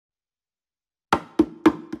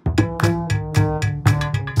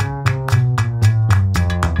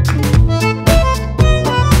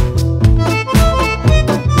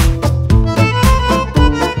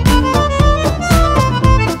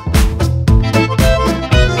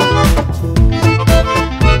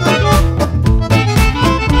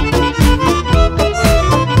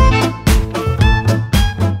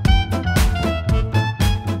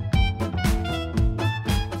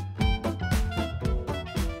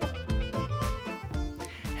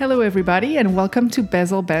Hello, everybody, and welcome to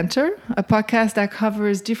Bezel Banter, a podcast that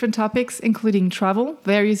covers different topics, including travel,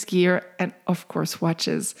 various gear, and of course,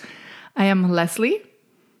 watches. I am Leslie.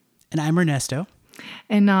 And I'm Ernesto.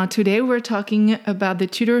 And today we're talking about the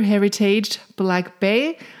Tudor Heritage Black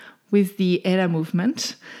Bay with the Era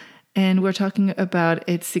movement. And we're talking about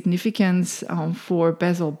its significance for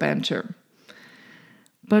Bezel Banter.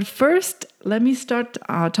 But first, let me start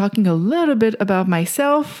talking a little bit about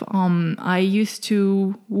myself. I used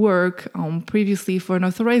to work previously for an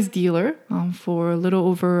authorized dealer for a little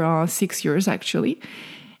over 6 years, actually.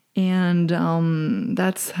 And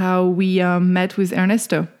that's how we met with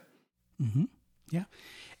Ernesto. Mm-hmm. Yeah.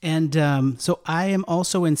 And so I am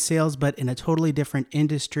also in sales, but in a totally different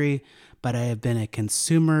industry. But I have been a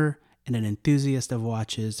consumer and an enthusiast of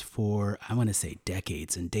watches for, I want to say,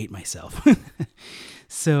 decades, and date myself.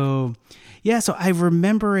 So I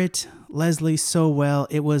remember it, Leslie, so well.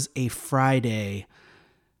 It was a Friday,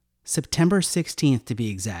 September 16th to be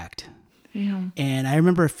exact. Yeah. And I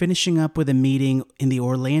remember finishing up with a meeting in the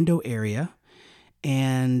Orlando area.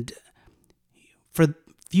 And for a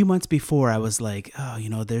few months before, I was like,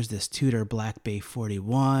 there's this Tudor Black Bay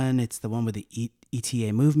 41. It's the one with the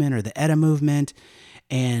ETA movement or the ETA movement.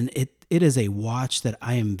 And it is a watch that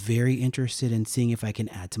I am very interested in seeing if I can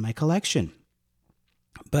add to my collection.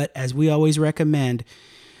 But as we always recommend,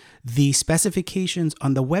 the specifications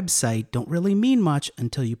on the website don't really mean much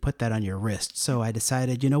until you put that on your wrist. So I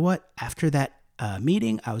decided, you know what? After that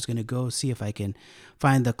meeting, I was going to go see if I can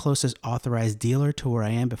find the closest authorized dealer to where I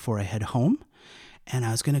am before I head home. And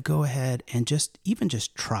I was going to go ahead and just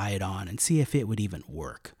try it on and see if it would even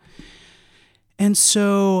work. And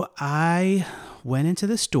so I went into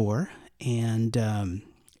the store and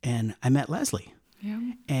I met Leslie. Yeah.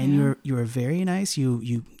 And you were very nice.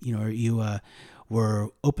 You were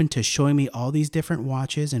open to showing me all these different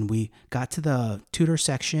watches, and we got to the Tudor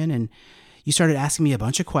section, and you started asking me a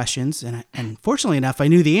bunch of questions, and fortunately enough, I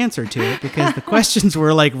knew the answer to it because the questions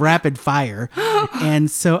were like rapid fire.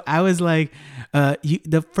 And so I was like,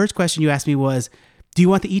 the first question you asked me was, do you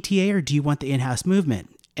want the ETA or do you want the in-house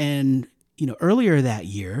movement? And earlier that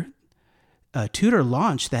year, Tudor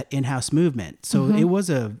launched that in-house movement. So it was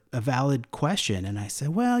a valid question. And I said,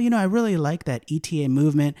 well, I really like that ETA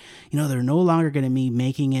movement. They're no longer going to be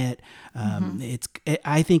making it.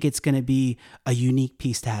 I think it's going to be a unique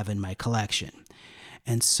piece to have in my collection.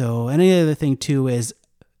 And so, and the other thing too is,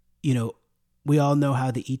 we all know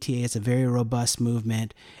how the ETA is a very robust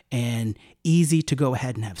movement and easy to go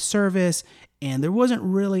ahead and have service. And there wasn't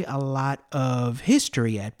really a lot of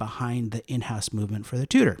history yet behind the in-house movement for the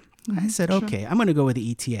Tudor. I said, okay, I'm going to go with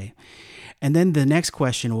the ETA. And then the next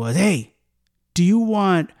question was, hey, do you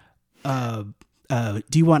want a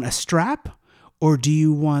strap or do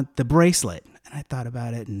you want the bracelet? And I thought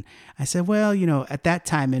about it and I said, well, at that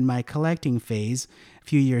time in my collecting phase, a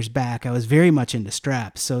few years back, I was very much into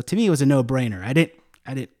straps. So to me, it was a no-brainer.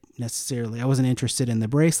 I wasn't interested in the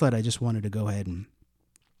bracelet. I just wanted to go ahead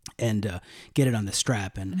and get it on the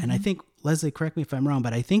strap. And I think, Leslie, correct me if I'm wrong,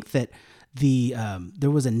 but I think that there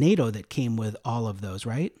was a NATO that came with all of those,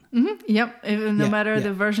 right? Mm-hmm. Yep. No matter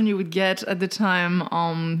the version you would get at the time,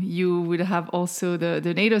 you would have also the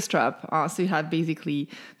NATO strap. So you had basically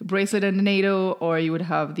the bracelet and the NATO, or you would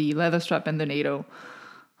have the leather strap and the NATO.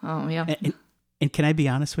 And can I be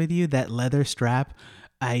honest with you? That leather strap,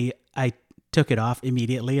 I took it off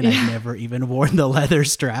immediately, and I've never even worn the leather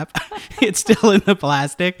strap. It's still in the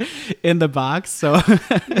plastic in the box. So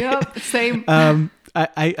yep, same.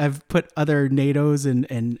 I've put other NATOs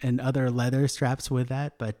and other leather straps with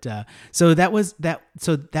that, but so that was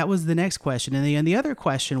the next question, and the other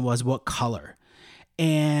question was what color,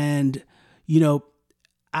 and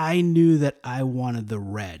I knew that I wanted the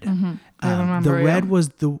red. Mm-hmm. I remember, the red was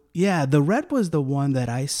the red was the one that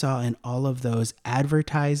I saw in all of those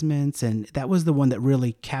advertisements, and that was the one that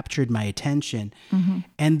really captured my attention. Mm-hmm.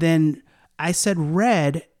 And then I said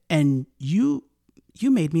red, and you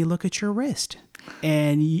made me look at your wrist.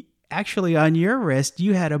 And actually on your wrist,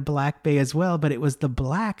 you had a Black Bay as well, but it was the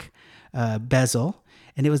black bezel,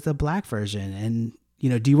 and it was the black version. And,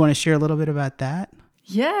 do you want to share a little bit about that?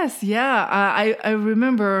 Yes, yeah. I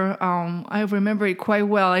remember it quite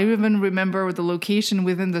well. I even remember the location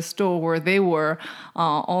within the store where they were,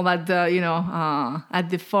 all at the, at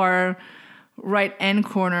the far right end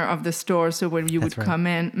corner of the store. So when you would come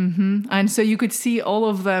in, and so you could see all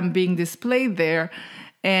of them being displayed there.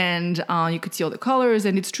 And you could see all the colors.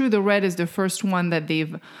 And it's true, the red is the first one that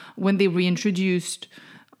when they reintroduced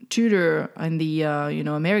Tudor in the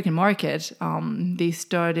American market, they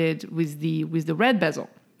started with the red bezel.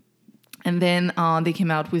 And then they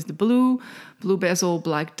came out with the blue bezel,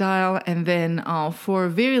 black dial. And then for a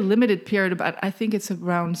very limited period, about I think it's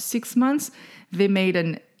around 6 months, they made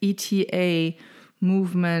an ETA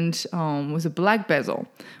movement with a black bezel,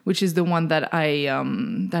 which is the one that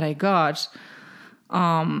I got.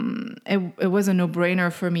 It was a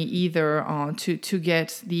no-brainer for me either to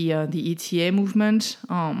get the ETA movement.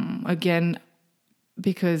 Again,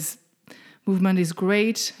 because movement is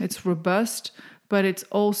great, it's robust, but it's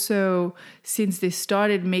also, since they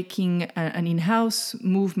started making an in-house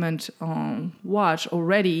movement watch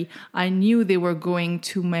already, I knew they were going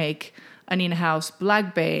to make an in-house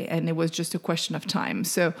Black Bay, and it was just a question of time.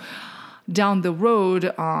 So down the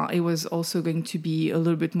road, it was also going to be a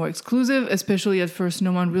little bit more exclusive, especially at first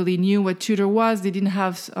no one really knew what Tudor was. They didn't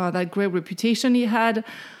have that great reputation he had,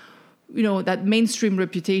 that mainstream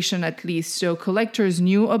reputation at least. So collectors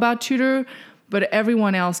knew about Tudor, but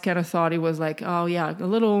everyone else kind of thought it was like, oh yeah, a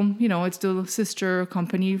little, it's the sister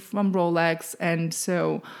company from Rolex. And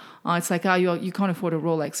so it's like, you can't afford a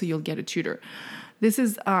Rolex, so you'll get a Tudor. This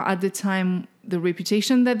is at the time the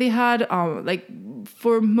reputation that they had. Like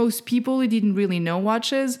for most people, they didn't really know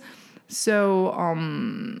watches. So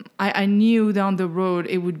I knew down the road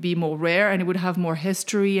it would be more rare and it would have more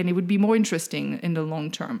history and it would be more interesting in the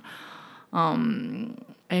long term.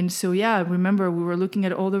 And so, yeah, I remember we were looking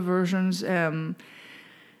at all the versions. You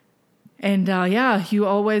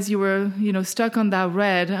were, stuck on that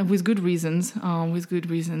red with good reasons,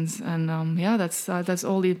 And that's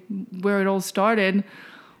all where it all started.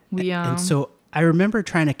 And so I remember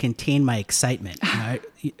trying to contain my excitement.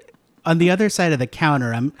 On the other side of the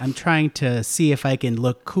counter, I'm trying to see if I can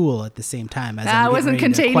look cool at the same time. As I wasn't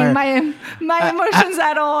containing my emotions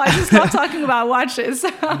at all. I just stopped talking about watches.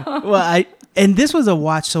 And this was a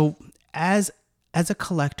watch. So as a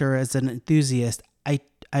collector, as an enthusiast,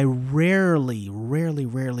 I rarely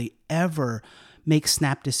ever make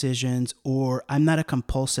snap decisions, or I'm not a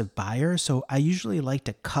compulsive buyer. So I usually like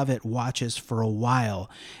to covet watches for a while,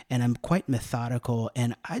 and I'm quite methodical,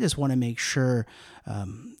 and I just want to make sure,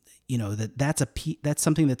 that's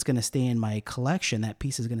something that's going to stay in my collection. That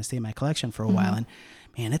piece is going to stay in my collection for a while. And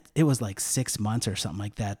man, it was like 6 months or something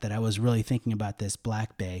like that I was really thinking about this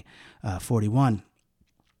Black Bay 41.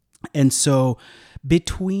 And so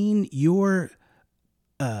between your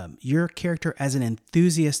character as an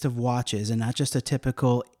enthusiast of watches and not just a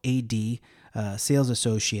typical AD sales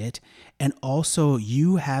associate, and also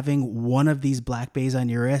you having one of these Black Bays on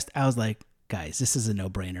your wrist, I was like, guys, this is a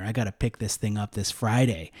no-brainer. I got to pick this thing up this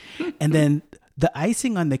Friday. And then the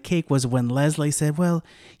icing on the cake was when Leslie said, well,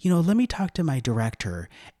 let me talk to my director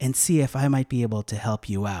and see if I might be able to help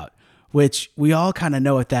you out, which we all kind of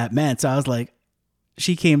know what that meant. So I was like,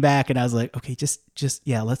 she came back and I was like, okay, just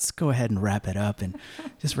let's go ahead and wrap it up and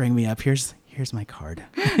just ring me up. Here's my card.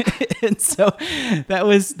 And so that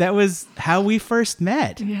was how we first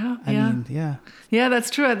met. Yeah. Yeah, that's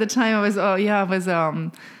true. At the time I was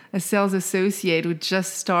a sales associate who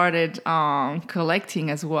just started collecting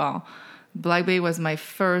as well. Black Bay was my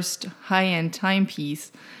first high-end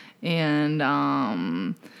timepiece,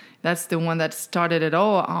 and that's the one that started it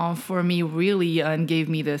all for me, really, and gave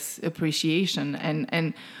me this appreciation.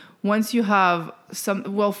 And once you have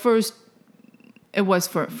first, it was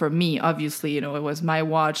for me, obviously, it was my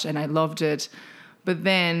watch and I loved it. But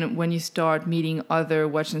then when you start meeting other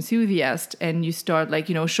watch enthusiasts and you start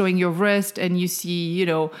showing your wrist and you see,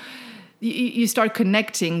 you start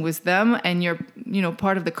connecting with them and you're,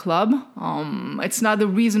 part of the club. It's not the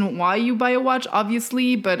reason why you buy a watch,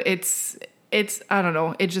 obviously, but it's I don't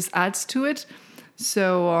know, it just adds to it.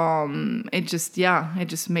 So it just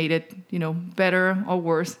made it, better or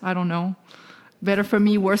worse. I don't know. Better for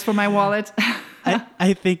me, worse for my wallet.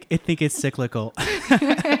 I think it's cyclical.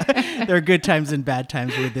 There are good times and bad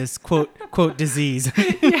times with this quote disease.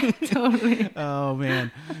 Yeah, totally. Oh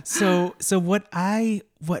man. So what I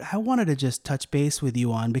wanted to just touch base with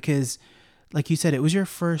you on, because like you said, it was your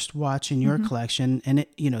first watch in your collection, and it,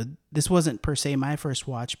 this wasn't per se my first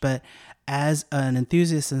watch, but as an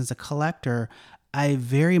enthusiast and as a collector, I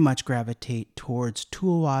very much gravitate towards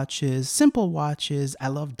tool watches, simple watches. I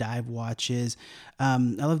love dive watches. I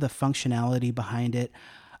love the functionality behind it.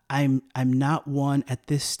 I'm not one at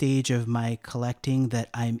this stage of my collecting that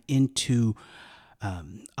I'm into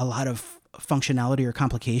a lot of functionality or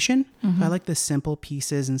complication. I like the simple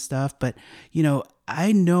pieces and stuff, but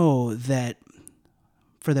I know that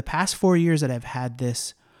for the past 4 years that I've had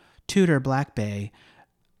this Tudor Black Bay,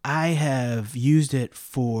 I have used it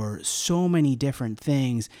for so many different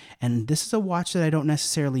things, and this is a watch that I don't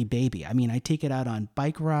necessarily baby. I mean, I take it out on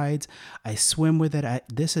bike rides, I swim with it.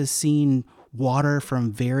 This has seen water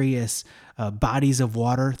from various bodies of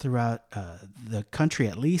water throughout the country,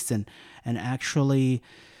 at least, and actually.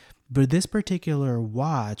 But this particular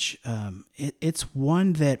watch, it's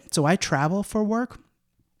one that, so I travel for work.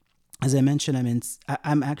 As I mentioned,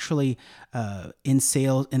 I'm actually in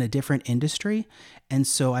sales in a different industry. And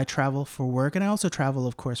so I travel for work, and I also travel,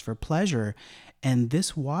 of course, for pleasure. And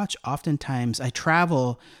this watch, oftentimes I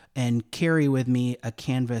travel and carry with me a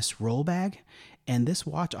canvas roll bag. And this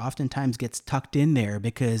watch oftentimes gets tucked in there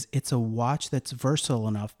because it's a watch that's versatile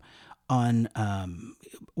enough on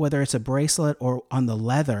whether it's a bracelet or on the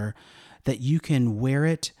leather that you can wear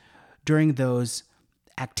it during those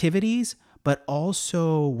activities, but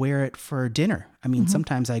also wear it for dinner. I mean,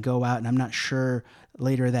 sometimes I go out and I'm not sure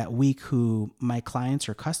later that week who my clients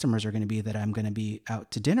or customers are going to be that I'm going to be out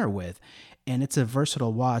to dinner with. And it's a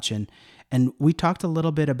versatile watch. And we talked a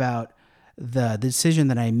little bit about the decision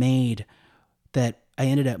that I made that I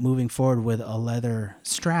ended up moving forward with a leather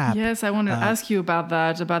strap. Yes, I want to ask you about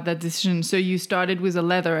that decision. So you started with a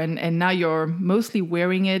leather and now you're mostly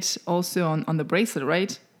wearing it also on the bracelet,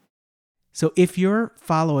 right? So if you're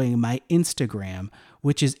following my Instagram,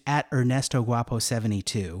 which is at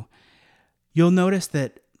ErnestoGuapo72, you'll notice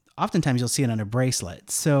that oftentimes you'll see it on a bracelet.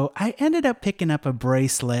 So I ended up picking up a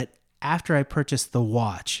bracelet after I purchased the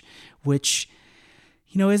watch, which,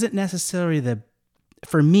 isn't necessarily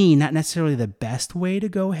for me, not necessarily the best way to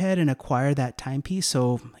go ahead and acquire that timepiece.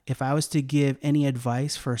 So if I was to give any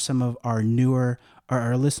advice for some of our newer or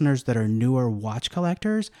our listeners that are newer watch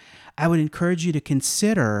collectors, I would encourage you to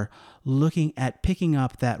consider looking at picking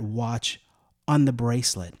up that watch on the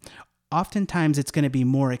bracelet. Oftentimes it's going to be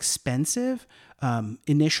more expensive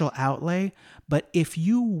initial outlay, but if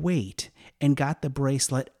you wait and got the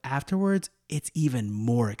bracelet afterwards, it's even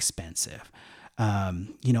more expensive.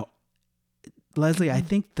 Leslie, I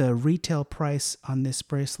think the retail price on this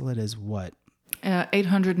bracelet is what?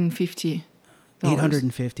 $850.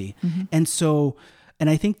 $850. And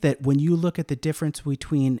I think that when you look at the difference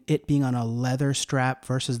between it being on a leather strap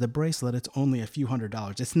versus the bracelet, it's only a few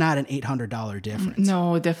 $100s. It's not an $800 difference.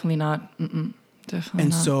 No, definitely not. Definitely and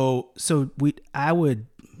not. So I would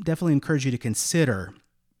definitely encourage you to consider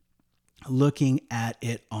looking at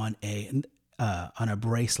it on a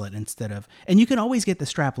bracelet instead of, and you can always get the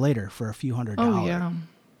strap later for a few $100s. Oh yeah,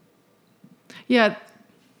 yeah,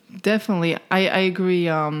 definitely. I agree.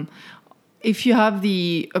 If you have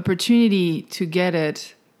the opportunity to get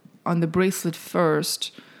it on the bracelet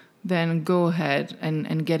first, then go ahead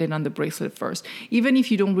and get it on the bracelet first. Even if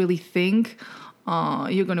you don't really think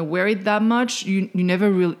you're going to wear it that much, you never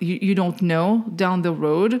really, you don't know down the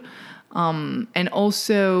road. And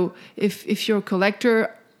also, if you're a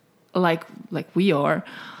collector, like we are,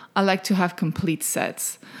 I like to have complete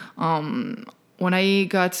sets. When I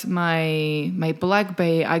got my Black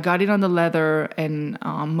Bay, I got it on the leather and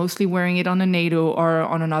mostly wearing it on a NATO or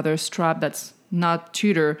on another strap that's not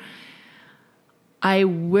Tudor. I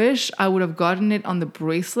wish I would have gotten it on the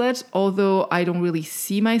bracelet, although I don't really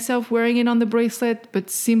see myself wearing it on the bracelet, but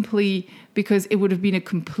simply because it would have been a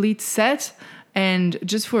complete set, and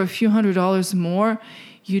just for a few $100s more,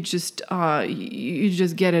 you just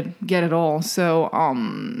get it all. So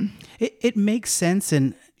it makes sense,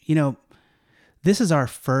 and this is our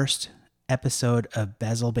first episode of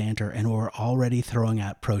Bezel Banter, and we're already throwing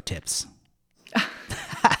out pro tips.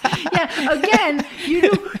 Yeah, again, you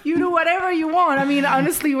do whatever you want. I mean,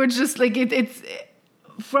 honestly, we're just like it's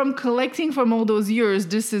from collecting from all those years.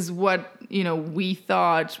 This is what we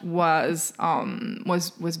thought was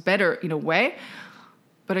better in a way.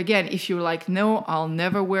 But again, if you're like, no, I'll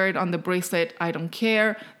never wear it on the bracelet, I don't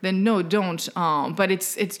care, then no, don't. But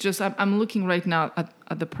it's just, I'm looking right now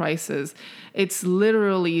at the prices. It's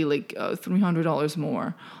literally like $300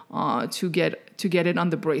 more to get it on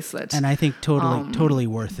the bracelet. And I think totally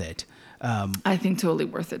worth it. I think totally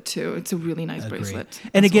worth it too. It's a really nice bracelet.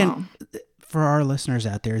 And again, for our listeners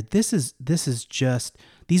out there, these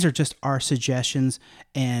are just our suggestions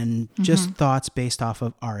and just thoughts based off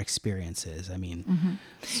of our experiences. I mean,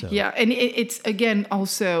 so. Yeah. And it's, again,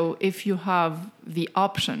 also, if you have the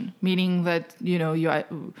option, meaning that,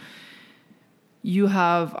 you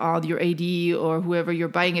have your AD or whoever you're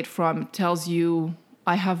buying it from tells you,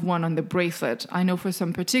 I have one on the bracelet. I know for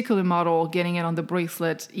some particular model, getting it on the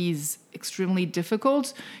bracelet is extremely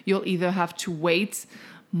difficult. You'll either have to wait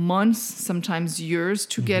months, sometimes years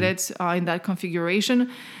to get it in that configuration.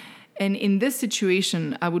 And in this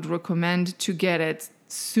situation, I would recommend to get it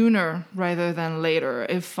sooner rather than later.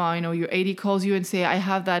 If your AD calls you and say, I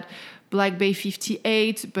have that Black Bay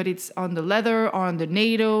 58, but it's on the leather or on the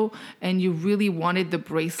NATO, and you really wanted the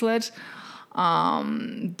bracelet,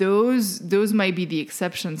 those might be the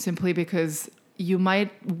exception, simply because you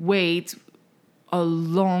might wait a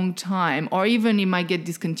long time, or even it might get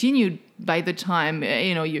discontinued by the time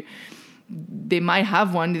they might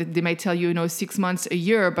have one. They might tell you 6 months, a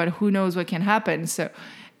year, but who knows what can happen. So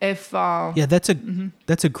if that's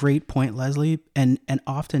a great point, Leslie. And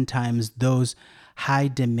oftentimes those high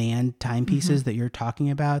demand timepieces that you're talking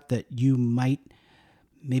about, that you might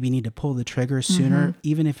maybe need to pull the trigger sooner,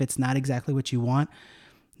 even if it's not exactly what you want.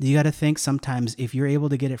 You got to think sometimes if you're able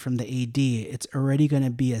to get it from the AD, it's already going to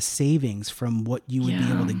be a savings from what you would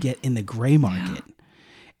be able to get in the gray market.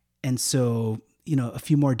 And so, a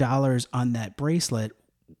few more dollars on that bracelet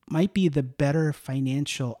might be the better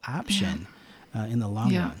financial option in the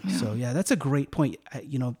long run. Yeah. So that's a great point.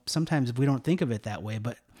 Sometimes we don't think of it that way,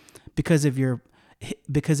 but because of your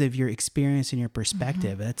experience and your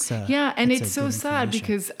perspective, that's and it's so sad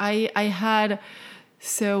because we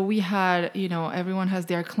had, everyone has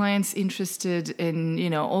their clients interested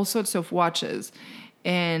in, all sorts of watches.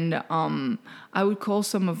 And I would call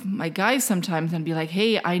some of my guys sometimes and be like,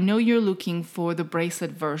 hey, I know you're looking for the bracelet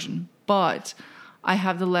version, but I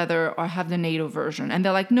have the leather or I have the NATO version. And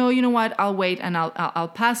they're like, no, you know what? I'll wait and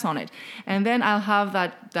I'll pass on it. And then I'll have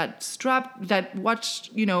that strap, that watch,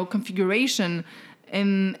 configuration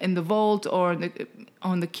in the vault or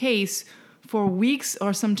on the case for weeks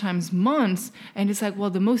or sometimes months. And it's like, well,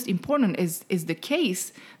 the most important is the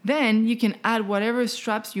case. Then you can add whatever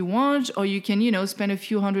straps you want, or you can, spend a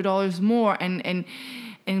few $100s more and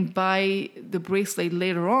buy the bracelet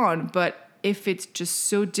later on. But if it's just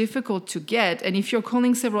so difficult to get, and if you're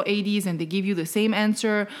calling several ADs and they give you the same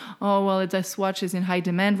answer, oh, well, this watch is in high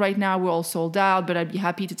demand right now, we're all sold out, but I'd be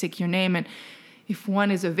happy to take your name, and if one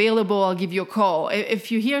is available, I'll give you a call.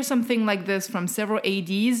 If you hear something like this from several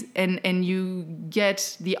ADs and you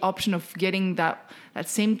get the option of getting that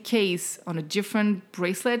same case on a different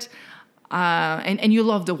bracelet, and you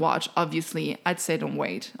love the watch, obviously, I'd say don't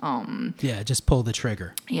wait. Just pull the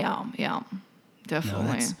trigger. Yeah,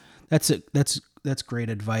 definitely. No, that's great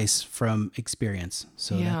advice from experience.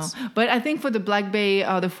 So but I think for the Black Bay,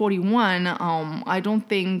 the 41, I don't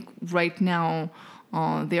think right now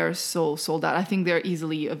they are sold out. I think they're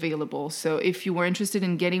easily available. So if you were interested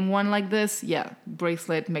in getting one like this,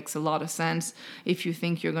 bracelet makes a lot of sense. If you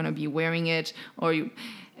think you're going to be wearing it, or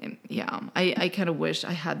I kind of wish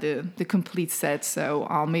I had the complete set. So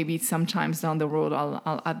maybe sometimes down the road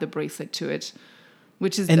I'll add the bracelet to it,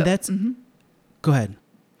 which is Go ahead.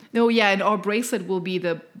 No, and our bracelet will be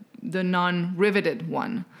the non-riveted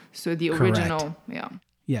one. So the original,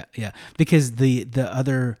 Yeah, because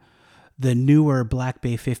the newer Black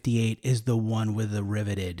Bay 58 is the one with the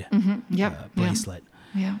riveted bracelet.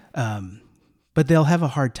 Yeah. But they'll have a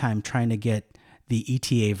hard time trying to get the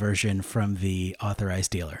ETA version from the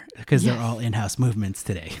authorized dealer because they're all in-house movements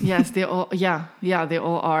today. Yes, they all. They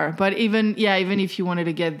all are. But even if you wanted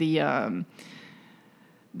to get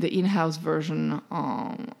the in-house version,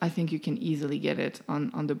 I think you can easily get it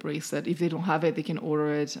on the bracelet. If they don't have it, they can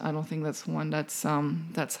order it. I don't think that's one that's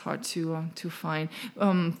hard to find.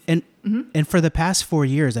 And for the past 4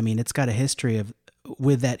 years, I mean, it's got a history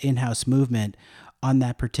with that in-house movement on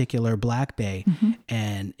that particular Black Bay,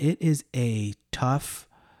 and it is a tough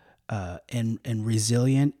and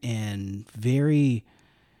resilient and very.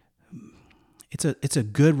 It's a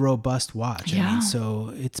good, robust watch. Yeah. I mean,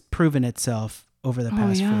 so it's proven itself over the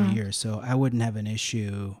past 4 years. So I wouldn't have an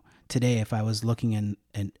issue today if I was looking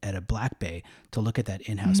at a Black Bay to look at that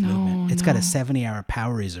in-house movement. It's got a 70-hour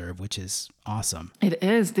power reserve, which is awesome. It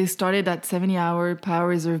is. They started that 70-hour power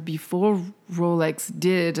reserve before Rolex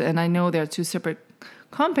did. And I know they're two separate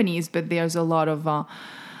companies, but there's a lot of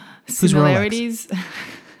similarities.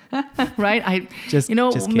 Right? Just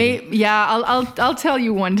kidding. I'll tell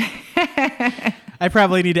you one day. I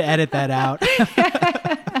probably need to edit that out.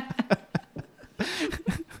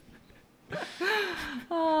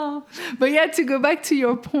 But to go back to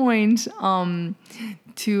your point,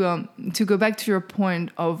 to go back to your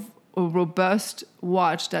point of a robust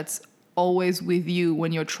watch that's always with you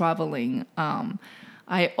when you're traveling.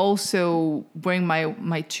 I also bring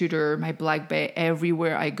my Tudor, my Black Bay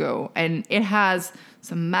everywhere I go, and it has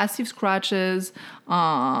some massive scratches.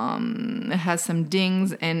 It has some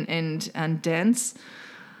dings and dents,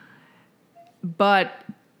 but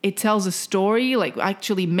it tells a story, like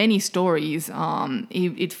actually many stories.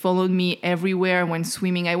 It followed me everywhere when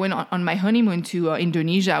swimming. I went on my honeymoon to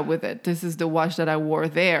Indonesia with it. This is the watch that I wore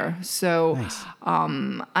there. So nice.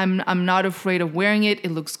 I'm not afraid of wearing it. It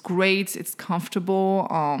looks great. It's comfortable.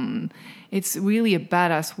 It's really a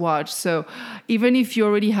badass watch. So even if you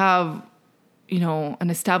already have, an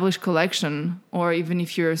established collection, or even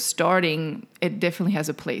if you're starting, it definitely has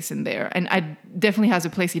a place in there. And it definitely has a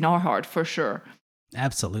place in our heart for sure.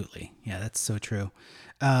 Absolutely. Yeah, that's so true.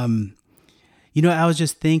 I was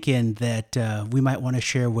just thinking that we might want to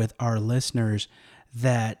share with our listeners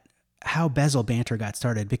that how Bezel Banter got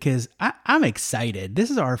started, because I'm excited. This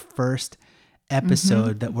is our first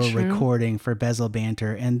episode that we're recording for Bezel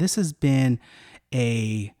Banter, and this has been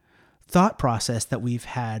a thought process that we've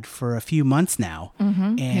had for a few months now.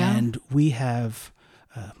 And we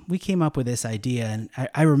came up with this idea, and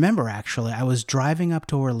I remember actually I was driving up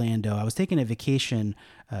to Orlando. I was taking a vacation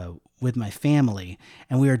with my family,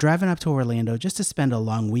 and we were driving up to Orlando just to spend a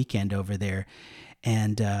long weekend over there.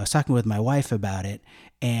 And I was talking with my wife about it,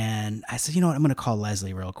 and I said, you know what, I'm going to call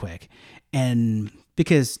Leslie real quick, and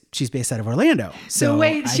because she's based out of Orlando. So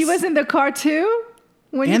wait, she was in the car too?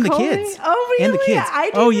 And the kids. Oh, really? And the kids.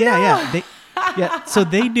 I didn't know. Yeah. So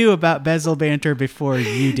they knew about Bezel Banter before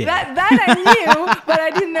you did. That I knew, but I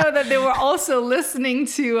didn't know that they were also listening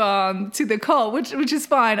to the call, which is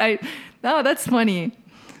fine. That's funny.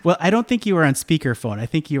 Well, I don't think you were on speakerphone. I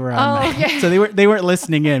think you were on. Okay. So they weren't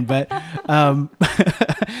listening in, but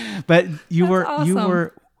but you were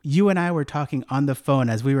awesome. you and I were talking on the phone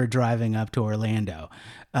as we were driving up to Orlando.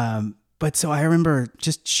 But so I remember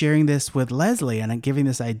just sharing this with Leslie and giving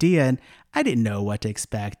this idea, and I didn't know what to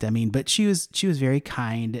expect. I mean, but she was very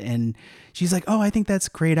kind, and she's like, "Oh, I think that's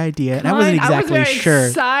a great idea." And I wasn't exactly sure.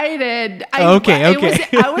 Excited. Okay.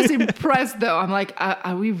 I was impressed though. I'm like,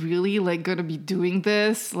 are we really like going to be doing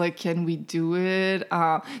this? Like, can we do it?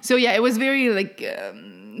 So yeah, it was very like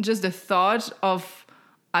just the thought of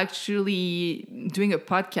actually doing a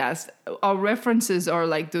podcast. Our references are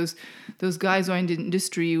like those guys who are in the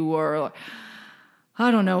industry who are,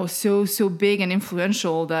 I don't know, so big and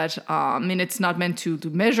influential that it's not meant to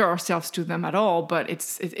measure ourselves to them at all, but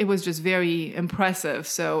it was just very impressive.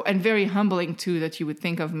 So, and very humbling too that you would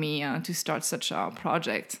think of me to start such a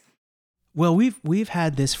project. Well, we've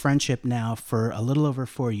had this friendship now for a little over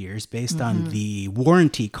 4 years, based on the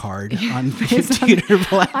warranty card on the Tudor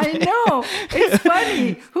Black Bay. I know, it's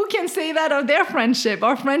funny. Who can say that of their friendship?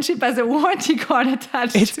 Our friendship has a warranty card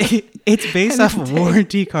attached. It's based off a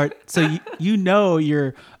warranty card, so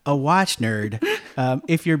you're a watch nerd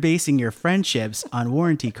if you're basing your friendships on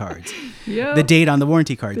warranty cards. Yeah. The date on the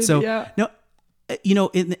warranty card. Yeah.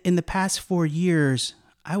 In the past 4 years,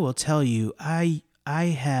 I will tell you, I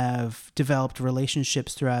have developed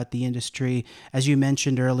relationships throughout the industry. As you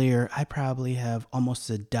mentioned earlier, I probably have almost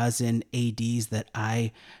a dozen ADs that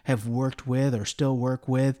I have worked with or still work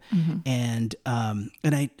with. And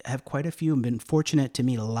I have quite a few and been fortunate to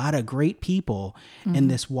meet a lot of great people in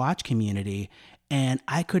this watch community. And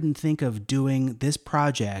I couldn't think of doing this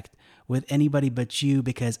project with anybody but you,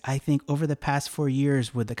 because I think over the past 4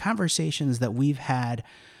 years, with the conversations that we've had,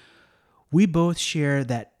 we both share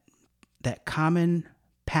that common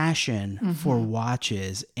passion for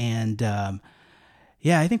watches. And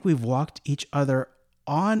I think we've walked each other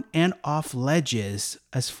on and off ledges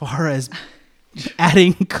as far as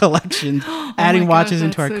adding collections, adding watches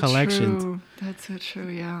into our collections. True. That's so true,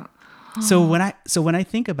 yeah. So when I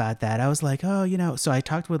think about that, I was like, so I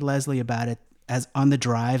talked with Leslie about it as on the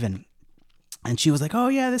drive, and she was like, "Oh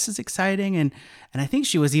yeah, this is exciting." And I think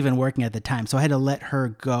she was even working at the time, so I had to let her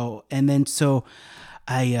go. And then so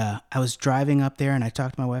I was driving up there, and I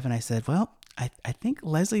talked to my wife, and I said, "Well, I think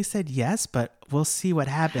Leslie said yes, but we'll see what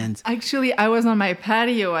happens." Actually, I was on my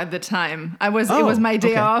patio at the time. It was my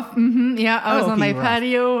day off. Yeah, I was on my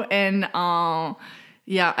patio, and I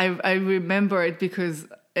remember it because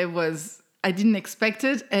I didn't expect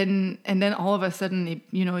it, and then all of a sudden,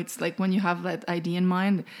 it's like when you have that idea in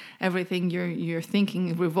mind, everything you're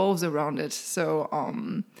thinking revolves around it. So,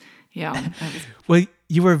 yeah. Well,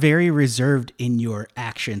 you were very reserved in your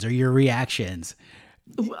actions or your reactions.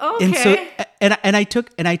 Okay. And so, and I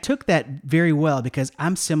took that very well, because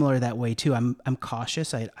I'm similar that way too. I'm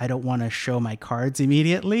cautious. I don't want to show my cards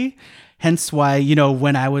immediately. Hence why,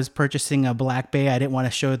 when I was purchasing a Black Bay, I didn't want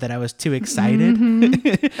to show that I was too excited.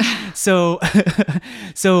 So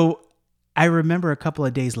I remember a couple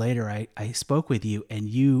of days later, I spoke with you,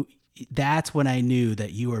 and that's when I knew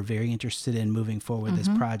that you were very interested in moving forward with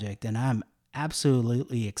this project. And I'm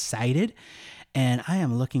absolutely excited. And I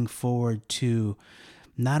am looking forward to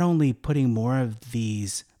not only putting more of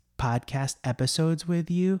these podcast episodes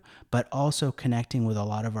with you, but also connecting with a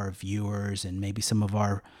lot of our viewers and maybe some of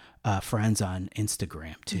our friends on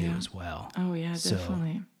Instagram too, as well. Oh yeah,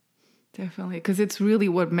 definitely. Definitely. Because it's really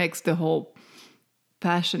what makes the whole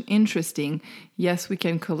passion interesting. Yes, we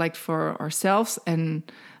can collect for ourselves, and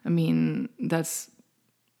I mean, that's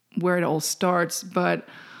where it all starts, but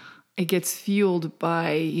it gets fueled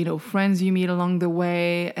by, friends you meet along the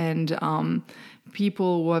way, and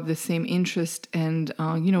people who have the same interest, and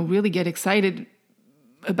really get excited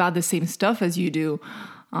about the same stuff as you do.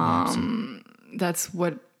 That's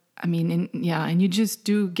what I mean. And you just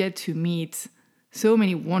do get to meet so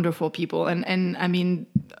many wonderful people, and I mean,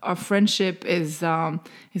 our friendship is a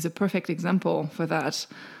perfect example for that.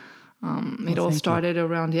 It all started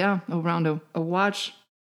around a watch.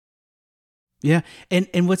 Yeah.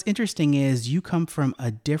 And what's interesting is you come from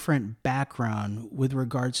a different background with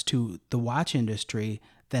regards to the watch industry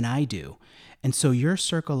than I do. And so your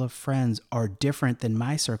circle of friends are different than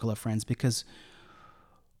my circle of friends, because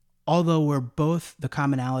although the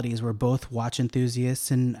commonality is we're both watch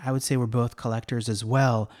enthusiasts, and I would say we're both collectors as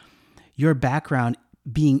well, your background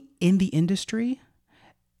being in the industry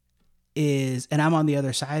is, and I'm on the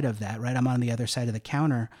other side of that, right? I'm on the other side of the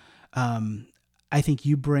counter. I think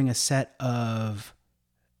you bring a set of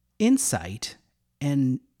insight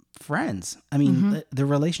and friends. I mean, the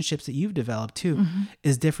relationships that you've developed too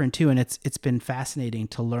is different too. And it's been fascinating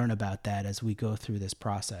to learn about that as we go through this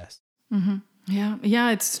process.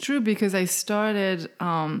 Yeah, it's true, because I started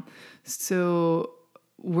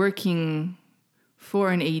working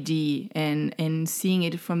for an AD and seeing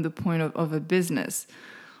it from the point of a business.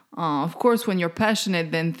 Of course, when you're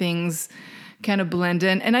passionate, then things kind of blend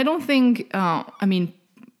in. And I don't think,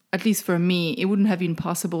 at least for me, it wouldn't have been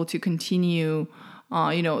possible to continue,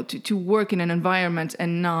 to work in an environment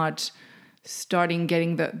and not starting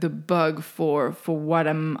getting the bug for what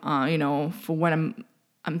I'm, for what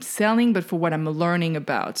I'm selling, but for what I'm learning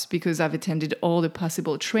about, because I've attended all the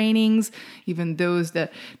possible trainings, even those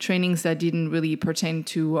trainings that didn't really pertain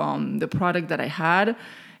to the product that I had.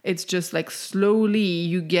 It's just like slowly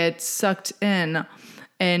you get sucked in.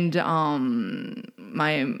 And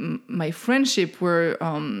my friendship were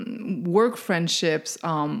work friendships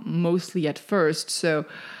mostly at first. So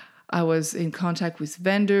I was in contact with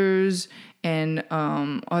vendors and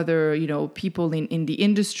other people in the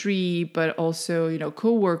industry, but also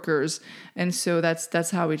coworkers. And so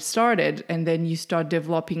that's how it started. And then you start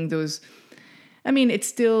developing those. I mean, it's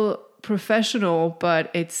still professional, but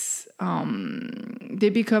it's they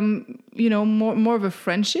become more of a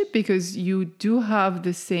friendship, because you do have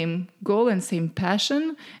the same goal and same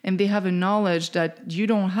passion, and they have a knowledge that you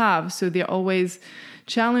don't have, so they're always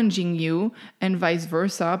challenging you, and vice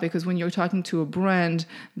versa, because when you're talking to a brand,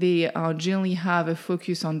 they generally have a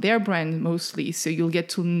focus on their brand mostly, so you'll get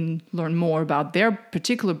to learn more about their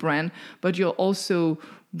particular brand, but you'll also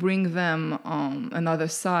bring them another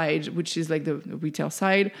side, which is like the retail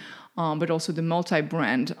side, but also the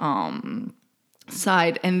multi-brand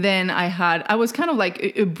side. And then I was kind of like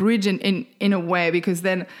a bridge in a way, because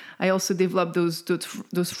then I also developed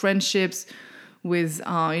those friendships with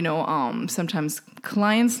sometimes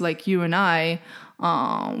clients like you and I.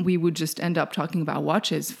 We would just end up talking about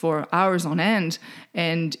watches for hours on end,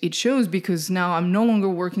 and it shows, because now I'm no longer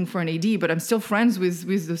working for an AD, but I'm still friends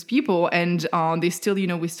with those people, and they still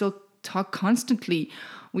we still talk constantly.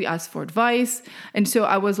 We ask for advice. And so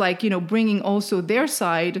I was like, bringing also their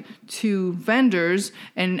side to vendors,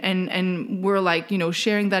 and we're like,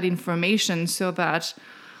 sharing that information, so that,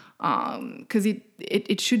 because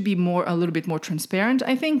it should be a little bit more transparent,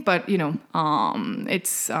 I think. But,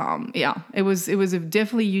 it's, it was a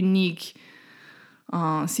definitely unique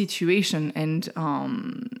situation, and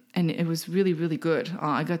it was really, really good.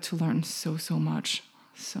 I got to learn so much.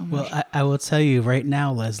 So much. Well, I will tell you right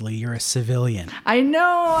now, Leslie, you're a civilian. I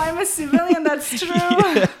know, I'm a civilian. That's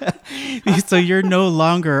true. So you're no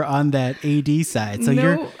longer on that AD side. So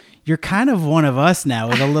you're kind of one of us now,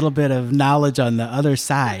 with a little bit of knowledge on the other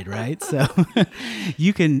side, right? So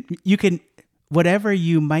you can whatever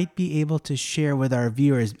you might be able to share with our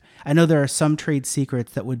viewers. I know there are some trade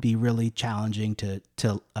secrets that would be really challenging to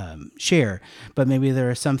share, but maybe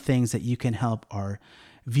there are some things that you can help our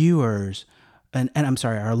viewers and I'm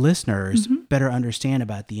sorry, our listeners better understand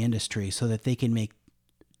about the industry, so that they can make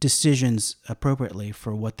decisions appropriately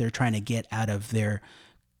for what they're trying to get out of their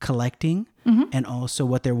collecting, and also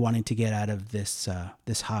what they're wanting to get out of this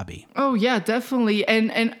hobby. Oh yeah, definitely.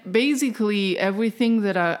 And basically everything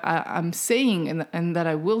that I'm saying and that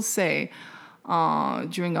I will say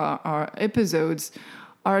during our episodes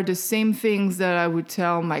are the same things that I would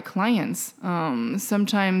tell my clients.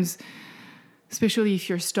 Sometimes, especially if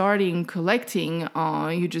you're starting collecting,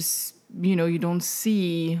 you just, you don't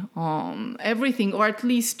see everything, or at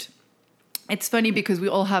least it's funny, because we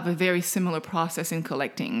all have a very similar process in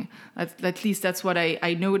collecting. At least that's what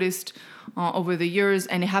I noticed over the years,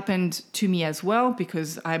 and it happened to me as well,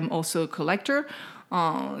 because I'm also a collector.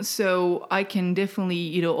 So I can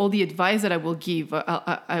definitely, all the advice that I will give,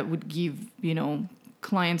 I would give,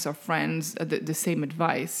 clients or friends the same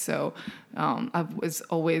advice. So I was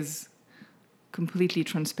always completely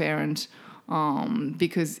transparent,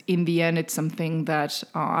 because in the end, it's something that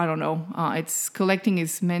I don't know. Collecting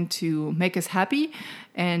is meant to make us happy,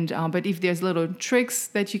 and but if there's little tricks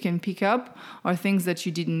that you can pick up or things that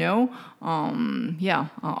you didn't know,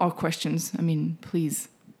 or questions, please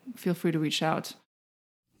feel free to reach out.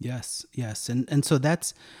 Yes. And so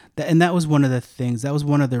that was one of the things, that was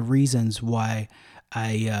one of the reasons why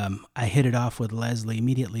I hit it off with Leslie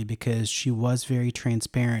immediately, because she was very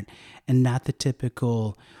transparent and not the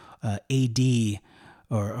typical AD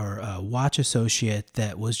or watch associate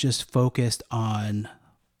that was just focused on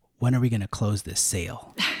when are we going to close this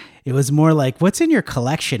sale. It was more like, what's in your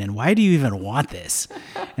collection and why do you even want this?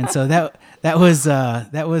 And so that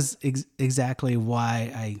was exactly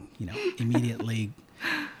why I immediately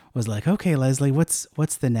was like, okay, Leslie, what's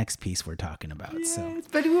the next piece we're talking about? Yes,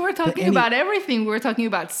 but we were talking about everything. We were talking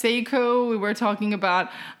about Seiko. We were talking about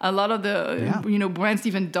a lot of the, brands,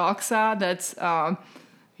 even Doxa, that's, I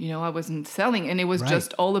wasn't selling. And it was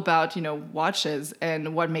just all about, watches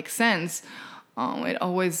and what makes sense. It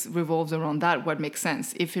always revolves around that, what makes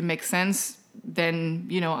sense. If it makes sense, then,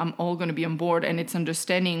 I'm all going to be on board. And it's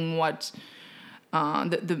understanding what...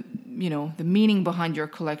 the meaning behind your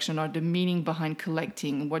collection, or the meaning behind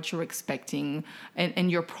collecting, what you're expecting,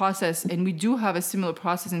 and your process. And we do have a similar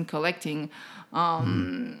process in collecting,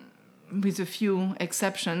 with a few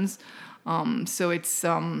exceptions. So it's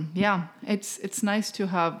it's nice to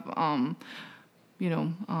have a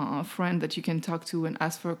friend that you can talk to and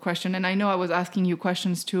ask for a question. And I know I was asking you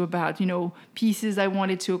questions too about, pieces I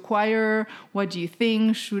wanted to acquire. What do you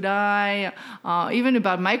think? Should I? Even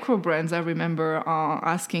about micro brands, I remember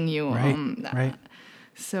asking you. Right.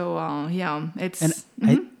 So, it's...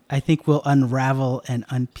 And I think we'll unravel and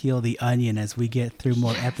unpeel the onion as we get through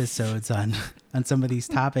more episodes on some of these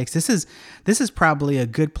topics. This is probably a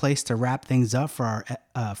good place to wrap things up for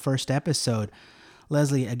our first episode.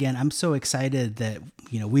 Leslie, again, I'm so excited that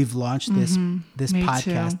we've launched this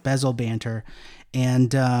podcast, too. Bezel Banter,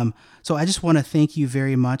 and so I just want to thank you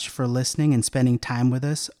very much for listening and spending time with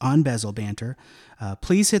us on Bezel Banter.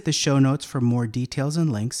 Please hit the show notes for more details and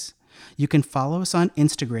links. You can follow us on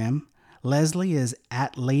Instagram. Leslie is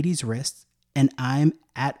at Ladies Wrist, and I'm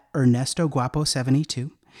at Ernesto Guapo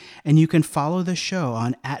 72. And you can follow the show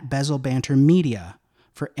on at Bezel Banter Media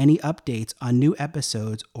for any updates on new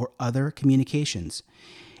episodes or other communications.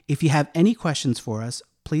 If you have any questions for us,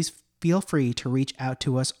 please feel free to reach out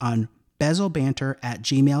to us on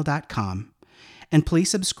bezelbanter@gmail.com. And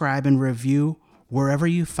please subscribe and review wherever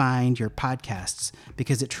you find your podcasts,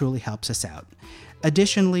 because it truly helps us out.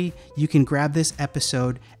 Additionally, you can grab this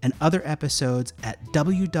episode and other episodes at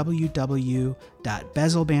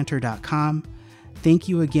www.bezelbanter.com. Thank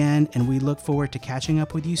you again, and we look forward to catching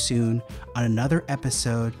up with you soon on another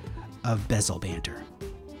episode of Bezel Banter.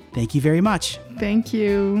 Thank you very much. Thank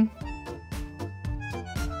you.